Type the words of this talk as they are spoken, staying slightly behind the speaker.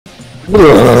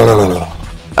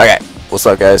Okay, what's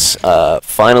up, guys?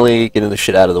 Finally getting the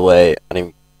shit out of the way.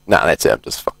 Nah, that's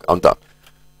it. I'm done.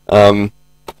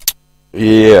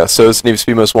 Yeah. So it's Need for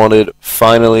Speed Most Wanted.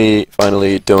 Finally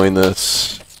doing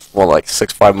this. Well, like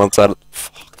 5 months out of.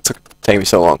 Fuck, taking me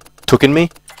so long. Tooking me.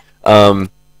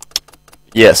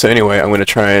 Yeah. So anyway, I'm gonna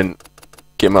try and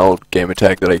get my old gamer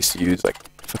tag that I used to use like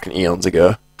fucking eons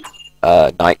ago.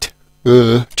 Knight.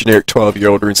 Generic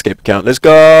 12-year-old RuneScape account. Let's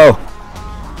go.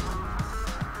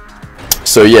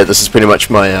 So yeah, this is pretty much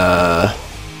my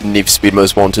Need for Speed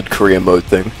Most Wanted career mode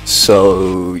thing.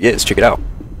 So yeah, let's check it out.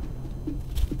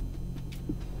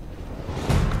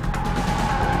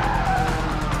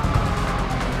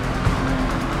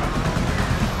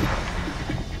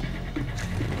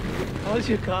 How's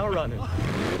your car running?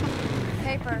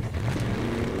 Papers.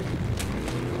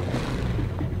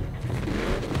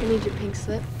 I need your pink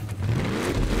slip.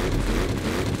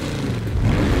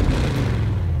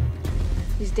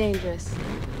 He's dangerous.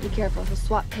 Be careful, he'll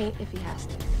swap paint if he has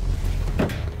to.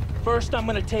 First I'm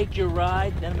gonna take your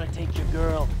ride, then I'm gonna take your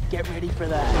girl. Get ready for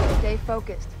that. Stay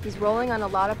focused. He's rolling on a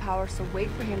lot of power, so wait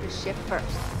for him to shift first.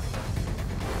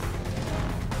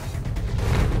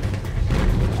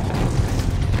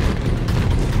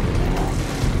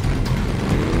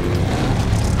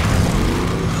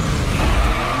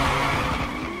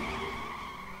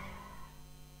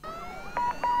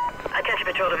 Attention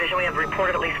Patrol Division, we have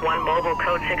reported at least one mobile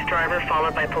Code 6 driver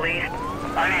followed by police.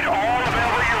 I need all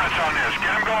available units on this.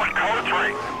 Get them going, Code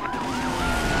 3.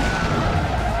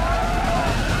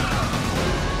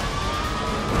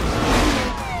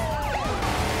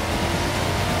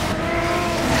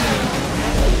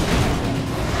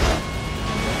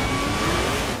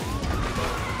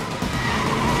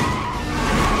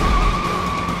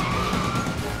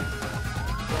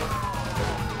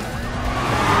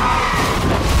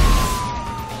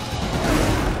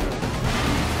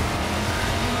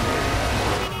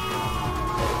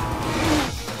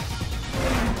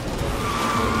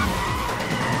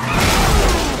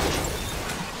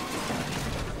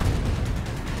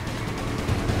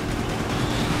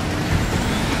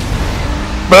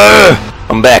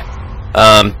 I'm back.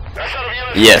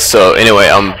 Yeah, so anyway,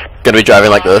 I'm gonna be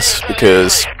driving like this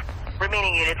because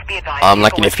I'm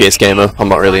like an FPS gamer. I'm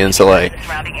not really into like,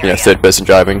 you know, third-person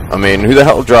driving. I mean, who the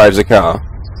hell drives a car?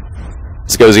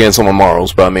 This goes against all my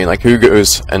morals, but I mean, like, who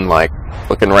goes and like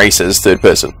fucking races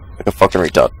third-person? Like a fucking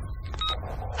retard.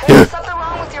 There's something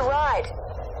wrong with your ride.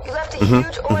 You left a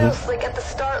huge oil slick at the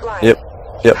start line.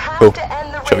 Yep, cool.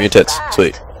 Show me your tits. Fast.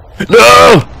 Sweet.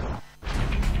 No!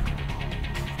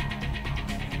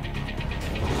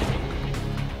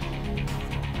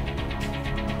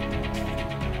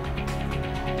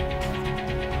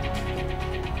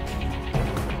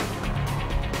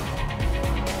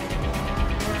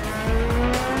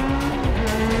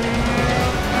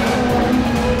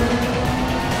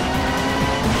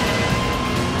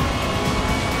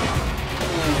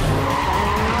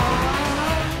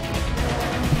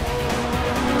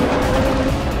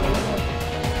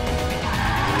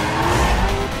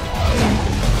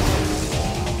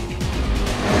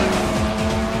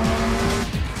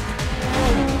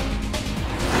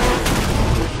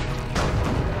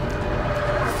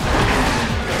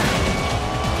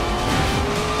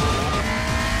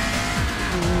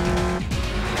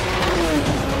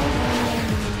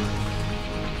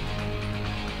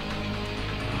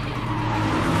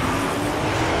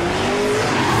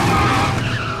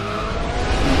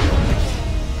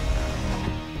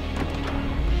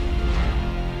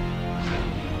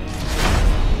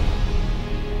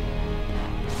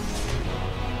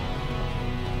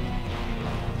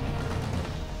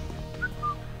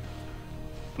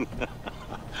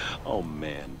 Oh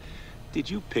man, did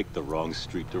you pick the wrong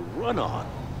street to run on?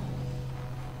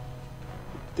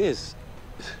 This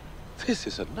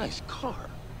is a nice car.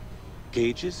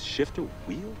 Gauges, shifter,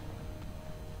 wheel?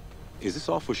 Is this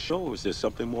all for show, or is there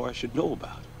something more I should know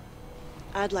about?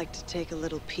 I'd like to take a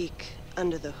little peek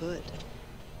under the hood.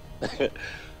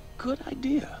 Good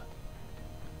idea.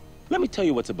 Let me tell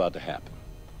you what's about to happen.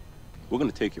 We're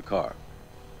gonna take your car,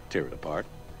 tear it apart,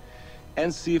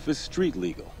 and see if it's street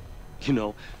legal. You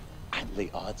know, I'd lay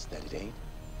odds that it ain't.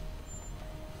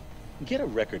 Get a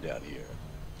record down here.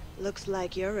 Looks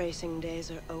like your racing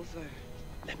days are over.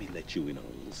 Let me let you in on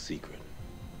a little secret.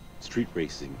 Street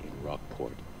racing in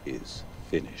Rockport is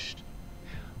finished.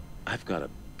 I've got a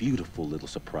beautiful little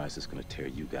surprise that's gonna tear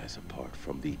you guys apart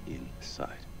from the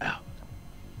inside out.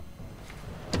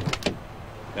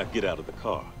 Now get out of the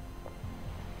car.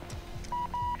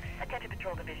 Attention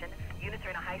Patrol Division, units are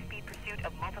in a high-speed pursuit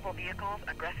of multiple vehicles,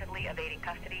 aggressively evading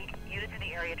custody. Units in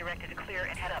the area directed to clear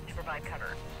and head up to provide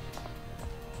cover.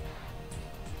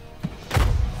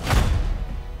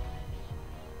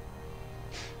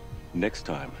 Next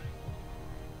time,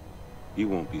 you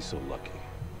won't be so lucky.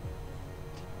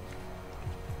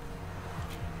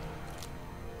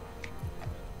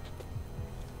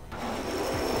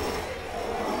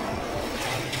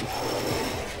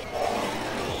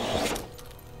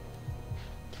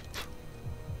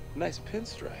 Nice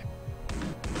pinstripe.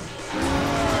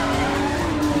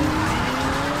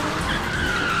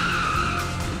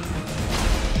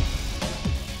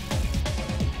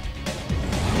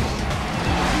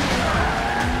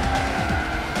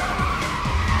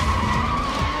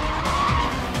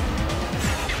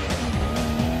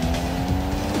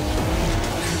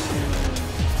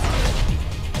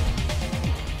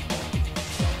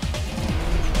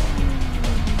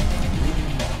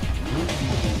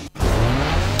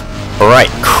 Alright,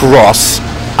 Cross.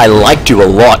 I liked you a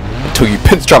lot until you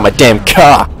pinstriped my damn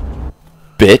car,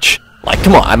 bitch. Like,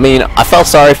 come on. I mean, I felt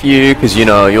sorry for you because, you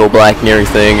know, you're black and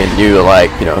everything, and you were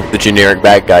like, you know, the generic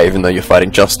bad guy, even though you're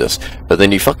fighting justice. But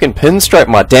then you fucking pinstriped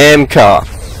my damn car.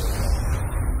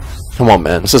 Come on,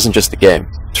 man. This isn't just a game.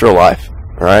 It's real life.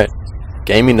 Alright?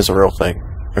 Gaming is a real thing.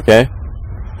 Okay?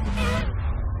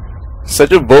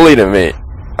 Such a bully to me.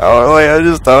 Oh, like, I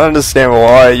just don't understand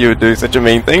why you would do such a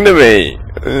mean thing to me.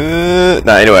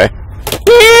 Nah, anyway.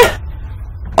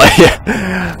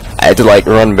 I had to, like,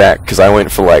 run back because I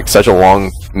went for, like, such a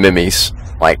long mimes.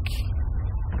 Like,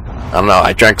 I don't know,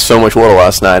 I drank so much water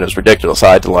last night, it was ridiculous.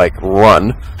 I had to, like,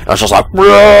 run. I was just like,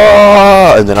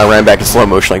 "Rah!" And then I ran back in slow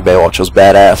motion like Baywatch. It was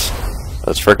badass. It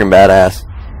was freaking badass.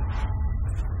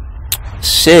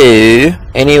 So,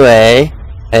 anyway,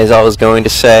 as I was going to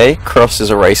say, Cross is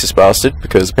a racist bastard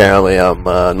because apparently I'm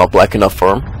not black enough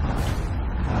for him.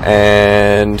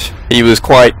 And he was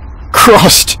quite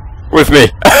crossed with me.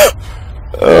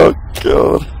 Oh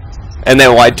god. And that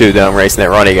white dude that I'm racing, that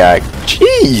Ronnie guy.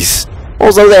 Jeez. What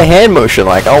was all that hand motion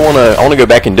like? I wanna go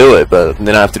back and do it, but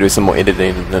then I have to do some more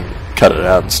editing and then cut it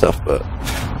out and stuff. But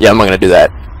yeah, I'm not gonna do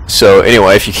that. So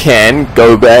anyway, if you can,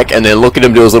 go back and then look at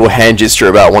him do his little hand gesture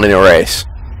about wanting to race.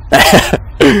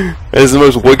 It's the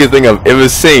most wicked thing I've ever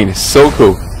seen. So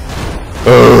cool.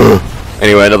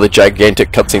 Anyway, another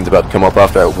gigantic cutscene's about to come up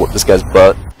after I whoop this guy's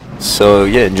butt. So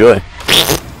yeah, enjoy.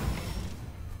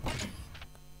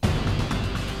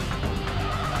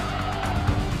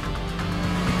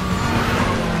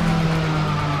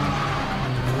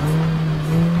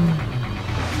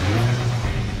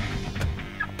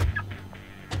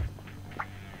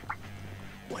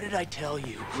 What did I tell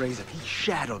you? Razor, he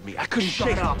shadowed me. I couldn't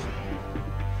shake up.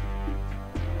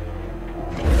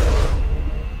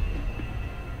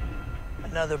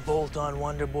 Another bolt-on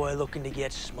wonder boy looking to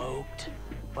get smoked.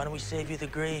 Why don't we save you the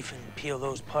grief and peel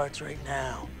those parts right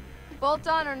now? Bolt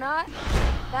on or not,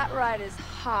 that ride is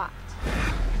hot.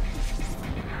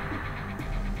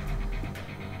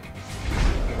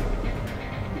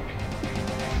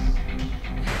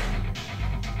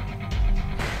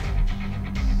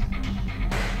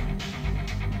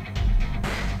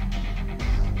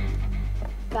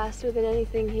 Faster than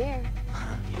anything here.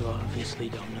 You obviously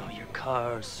don't know your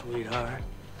cars, sweetheart.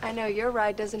 I know your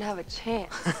ride doesn't have a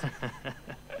chance.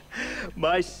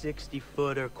 My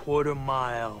 60-footer, quarter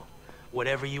mile,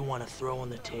 whatever you want to throw on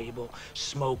the table,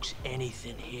 smokes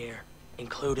anything here,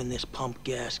 including this pump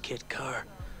gas kit car.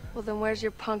 Well, then where's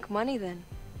your punk money then?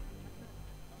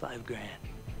 $5 grand.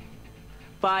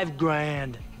 $5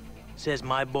 grand. Says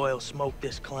my boy'll smoke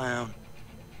this clown.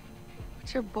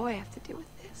 What's your boy have to do with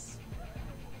this?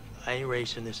 I ain't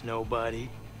racing this nobody.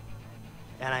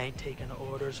 And I ain't taking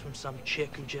orders from some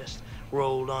chick who just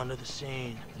rolled onto the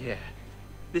scene. Yeah.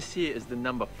 This here is the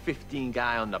number 15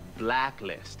 guy on the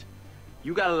blacklist.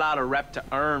 You got a lot of rep to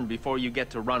earn before you get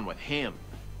to run with him.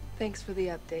 Thanks for the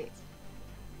update.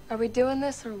 Are we doing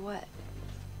this or what?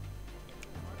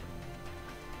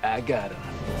 I got him.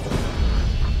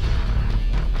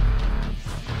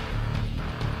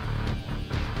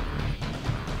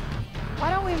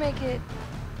 Why don't we make it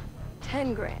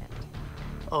 10 grand?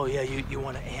 Oh yeah, you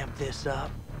want to amp this up?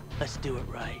 Let's do it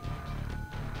right.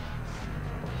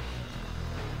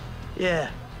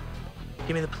 Yeah,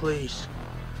 give me the police.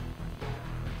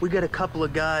 We got a couple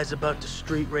of guys about to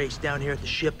street race down here at the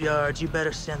shipyards. You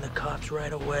better send the cops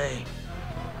right away.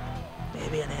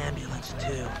 Maybe an ambulance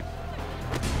too.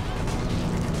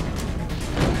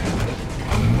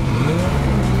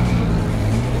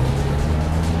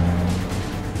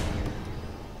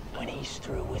 When he's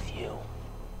through with you,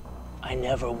 I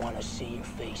never want to see your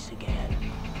face again.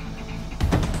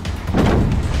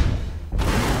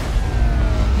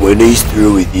 When he's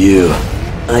through with you,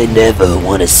 I never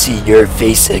want to see your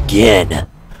face again.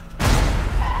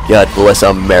 God bless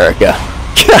America.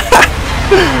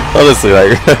 Honestly,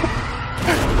 like,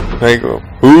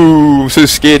 Ooh, I'm so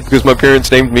scared because my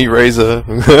parents named me Razor.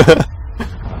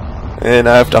 And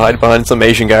I have to hide behind some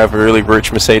Asian guy with a really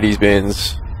rich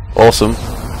Mercedes-Benz. Awesome.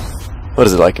 What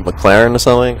is it, like a McLaren or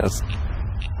something?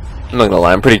 I'm not gonna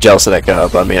lie, I'm pretty jealous of that car,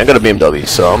 but I mean, I got a BMW,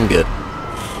 so I'm good.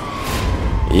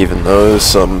 Even though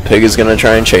some pig is gonna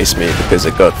try and chase me because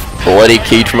it got bloody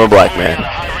keyed from a black man.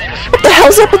 What the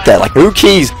hell's up with that? Like, who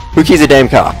keys a damn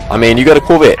car? I mean, you got a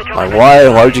Corvette. Like, why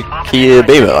would you key a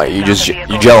Beamer? Like, you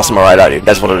jealous of my ride, aren't you?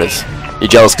 That's what it is. You're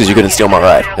jealous because you couldn't steal my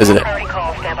ride, isn't it?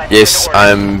 Yes,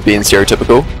 I'm being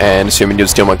stereotypical and assuming you'd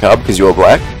steal my car because you're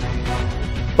black.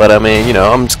 But I mean, you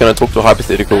know, I'm just gonna talk to a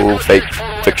hypothetical, fake,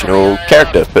 fictional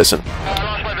character person.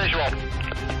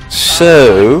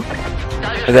 So,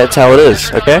 that's how it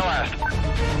is, okay?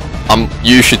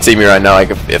 You should see me right now.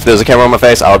 Like, if there's a camera on my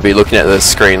face, I would be looking at this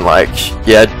screen like,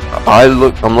 yeah, I'm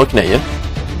looking at you.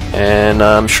 And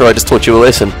I'm sure I just taught you a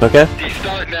lesson, okay?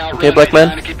 Okay, black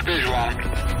man?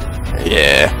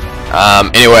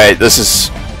 Yeah. Anyway, this is...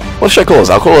 What should I call this?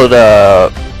 I'll call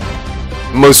it,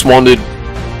 Most Wanted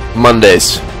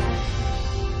Mondays.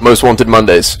 Most Wanted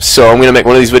Mondays. So I'm gonna make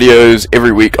one of these videos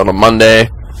every week on a Monday.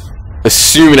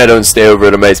 Assuming I don't stay over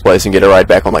at a mate's place and get a ride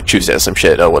back on like Tuesday or some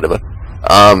shit or whatever.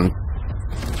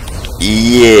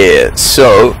 Yeah,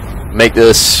 so make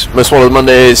this Most Wanted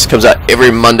Mondays, comes out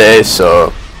every Monday,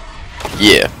 so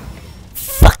yeah.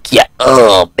 Fuck yeah,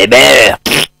 oh baby.